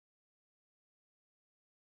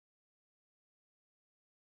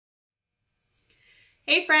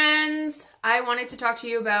Hey friends! I wanted to talk to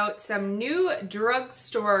you about some new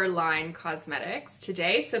drugstore line cosmetics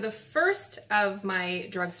today. So the first of my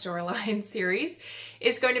drugstore line series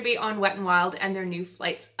is going to be on Wet n Wild and their new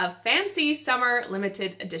Flights of Fancy Summer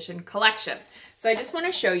Limited Edition collection. So I just want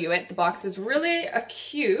to show you it. The box is really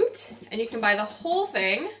cute and you can buy the whole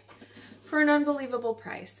thing for an unbelievable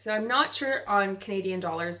price. So I'm not sure on Canadian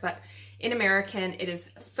dollars, but in American it is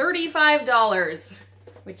 $35,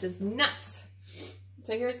 which is nuts.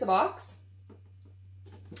 So here's the box.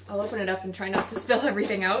 I'll open it up and try not to spill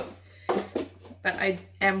everything out. But I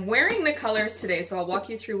am wearing the colors today, so I'll walk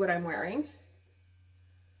you through what I'm wearing.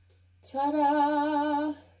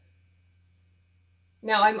 Ta-da!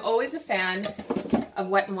 Now, I'm always a fan of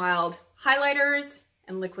Wet n Wild highlighters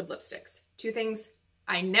and liquid lipsticks. Two things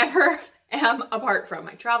I never am apart from.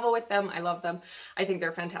 I travel with them. I love them. I think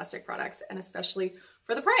they're fantastic products, and especially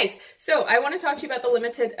for the price. So I want to talk to you about the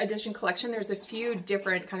limited edition collection. There's a few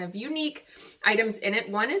different kind of unique items in it.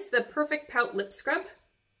 One is the Perfect Pout Lip Scrub,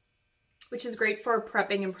 which is great for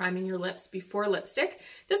prepping and priming your lips before lipstick.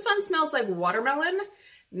 This one smells like watermelon.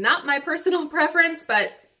 Not my personal preference, but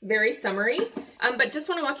very summery. But just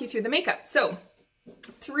want to walk you through the makeup. So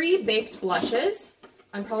 3 baked blushes.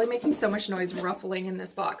 I'm probably making so much noise ruffling in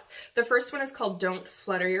this box. The first one is called Don't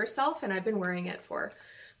Flutter Yourself, and I've been wearing it for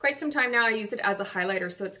quite some time now. I use it as a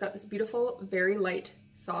highlighter, so it's got this beautiful, very light,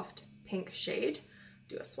 soft pink shade.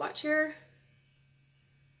 Do a swatch here.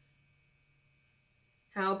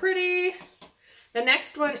 How pretty! The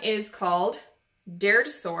next one is called Dare to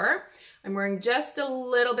Soar. I'm wearing just a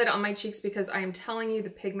little bit on my cheeks because I am telling you the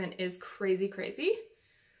pigment is crazy, crazy.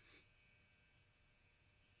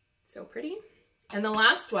 So pretty. And the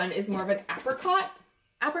last one is more of an apricot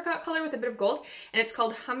color with a bit of gold, and it's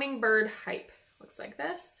called Hummingbird Hype. Looks like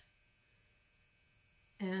this.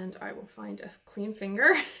 And I will find a clean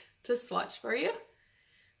finger to swatch for you.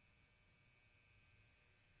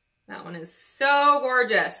 That one is so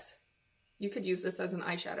gorgeous. You could use this as an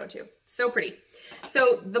eyeshadow too. So pretty.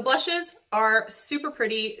 So the blushes are super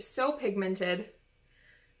pretty, so pigmented.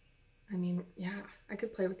 I mean, yeah, I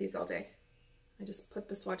could play with these all day. I just put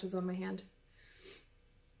the swatches on my hand.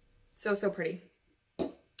 So, so pretty.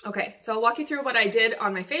 Okay, so I'll walk you through what I did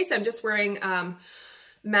on my face. I'm just wearing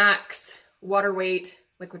MAC's Water Weight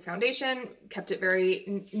Liquid Foundation. Kept it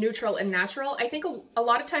very neutral and natural. I think a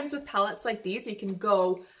lot of times with palettes like these, you can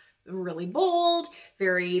go really bold,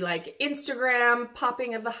 very like Instagram,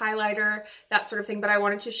 popping of the highlighter, that sort of thing. But I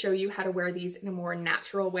wanted to show you how to wear these in a more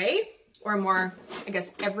natural way, or a more, I guess,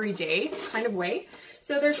 everyday kind of way.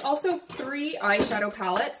 So there's also 3 eyeshadow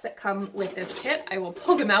palettes that come with this kit. I will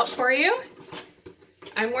pull them out for you.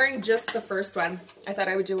 I'm wearing just the first one. I thought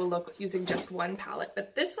I would do a look using just one palette,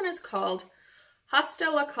 but this one is called Hasta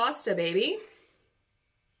La Costa, baby.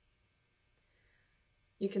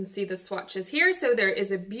 You can see the swatches here. So there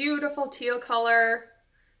is a beautiful teal color,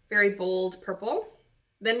 very bold purple.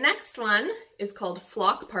 The next one is called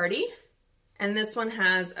Flock Party, and this one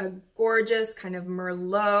has a gorgeous kind of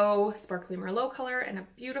Merlot, sparkly Merlot color and a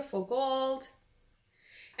beautiful gold.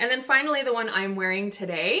 And then finally, the one I'm wearing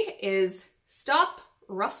today is Stop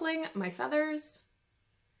Ruffling My Feathers.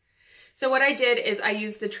 So what I did is I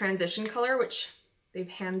used the transition color, which they've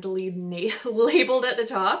handily labeled at the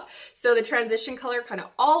top. So the transition color kind of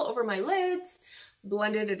all over my lids,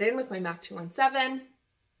 blended it in with my MAC 217.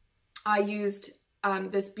 I used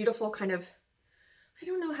this beautiful kind of, I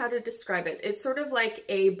don't know how to describe it. It's sort of like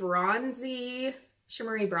a bronzy,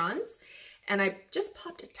 shimmery bronze. And I just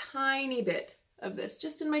popped a tiny bit of this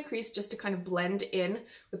just in my crease, just to kind of blend in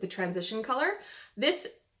with the transition color. This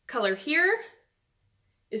color here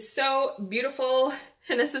is so beautiful,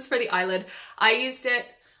 and this is for the eyelid. I used it,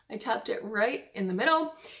 I tapped it right in the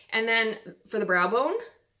middle, and then for the brow bone,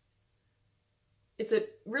 it's a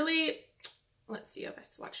really, let's see if I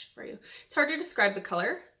swatched for you. It's hard to describe the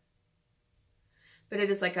color, but it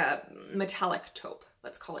is like a metallic taupe,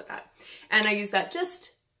 let's call it that. And I use that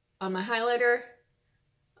just on my highlighter,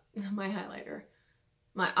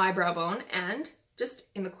 my eyebrow bone, and just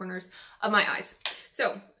in the corners of my eyes.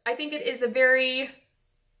 So I think it is a very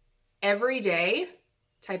everyday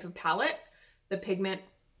type of palette. The pigment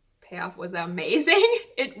payoff was amazing.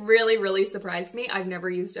 It really, really surprised me. I've never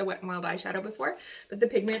used a Wet n Wild eyeshadow before, but the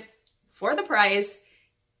pigment for the price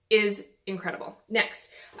is incredible. Next,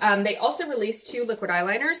 they also released 2 liquid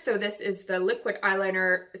eyeliners. So this is the liquid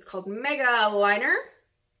eyeliner. It's called Mega Liner.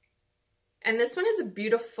 And this one is a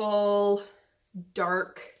beautiful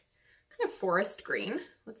dark kind of forest green.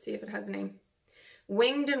 Let's see if it has a name.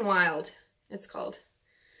 Winged and Wild, it's called.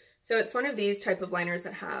 So it's one of these type of liners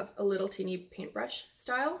that have a little teeny paintbrush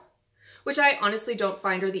style. which I honestly don't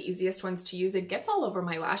find are the easiest ones to use. It gets all over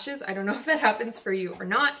my lashes. I don't know if that happens for you or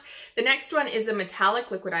not. The next one is a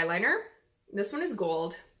metallic liquid eyeliner. This one is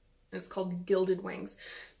gold, and it's called Gilded Wings.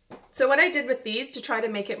 So what I did with these to try to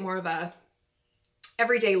make it more of a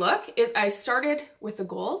everyday look is I started with the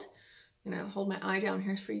gold. I'm gonna hold my eye down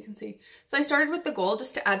here so you can see. So I started with the gold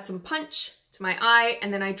just to add some punch to my eye,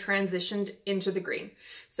 and then I transitioned into the green.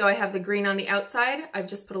 So I have the green on the outside. I've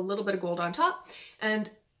just put a little bit of gold on top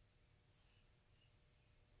and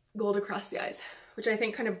gold across the eyes, which I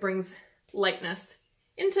think kind of brings lightness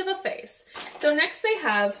into the face. So next they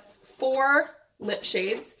have 4 lip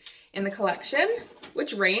shades in the collection,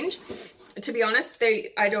 which range. To be honest,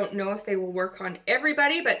 I don't know if they will work on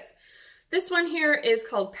everybody, but this one here is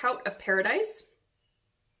called Pout of Paradise.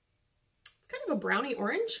 It's kind of a brownie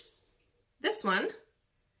orange. This one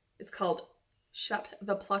is called Shut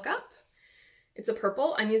the Pluck Up. It's a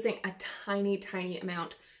purple. I'm using a tiny, tiny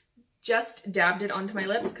amount. Just dabbed it onto my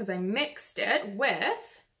lips because I mixed it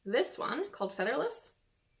with this one called Featherless,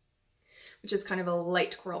 which is kind of a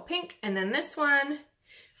light coral pink. And then this one,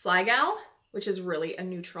 Fly Gal, which is really a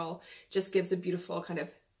neutral, just gives a beautiful kind of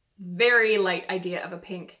very light idea of a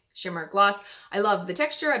pink shimmer gloss. I love the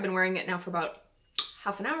texture. I've been wearing it now for about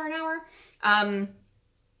half an hour.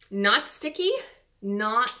 Not sticky,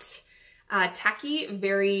 not tacky,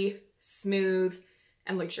 very smooth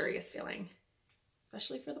and luxurious feeling,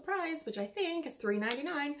 especially for the price, which I think is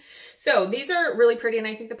 $3.99. So these are really pretty, and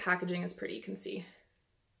I think the packaging is pretty. You can see.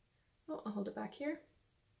 Oh, I'll hold it back here.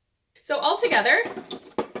 So altogether,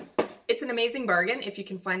 it's an amazing bargain. If you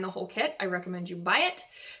can find the whole kit, I recommend you buy it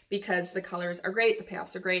because the colors are great, the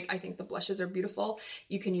payoffs are great. I think the blushes are beautiful.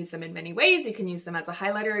 You can use them in many ways. You can use them as a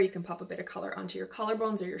highlighter. You can pop a bit of color onto your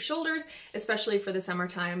collarbones or your shoulders, especially for the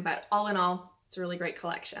summertime. But all in all, it's a really great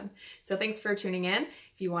collection. So thanks for tuning in.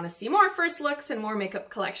 If you want to see more first looks and more makeup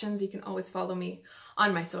collections, you can always follow me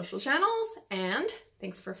on my social channels. And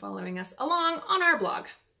thanks for following us along on our blog.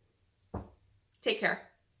 Take care.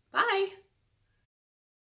 Bye.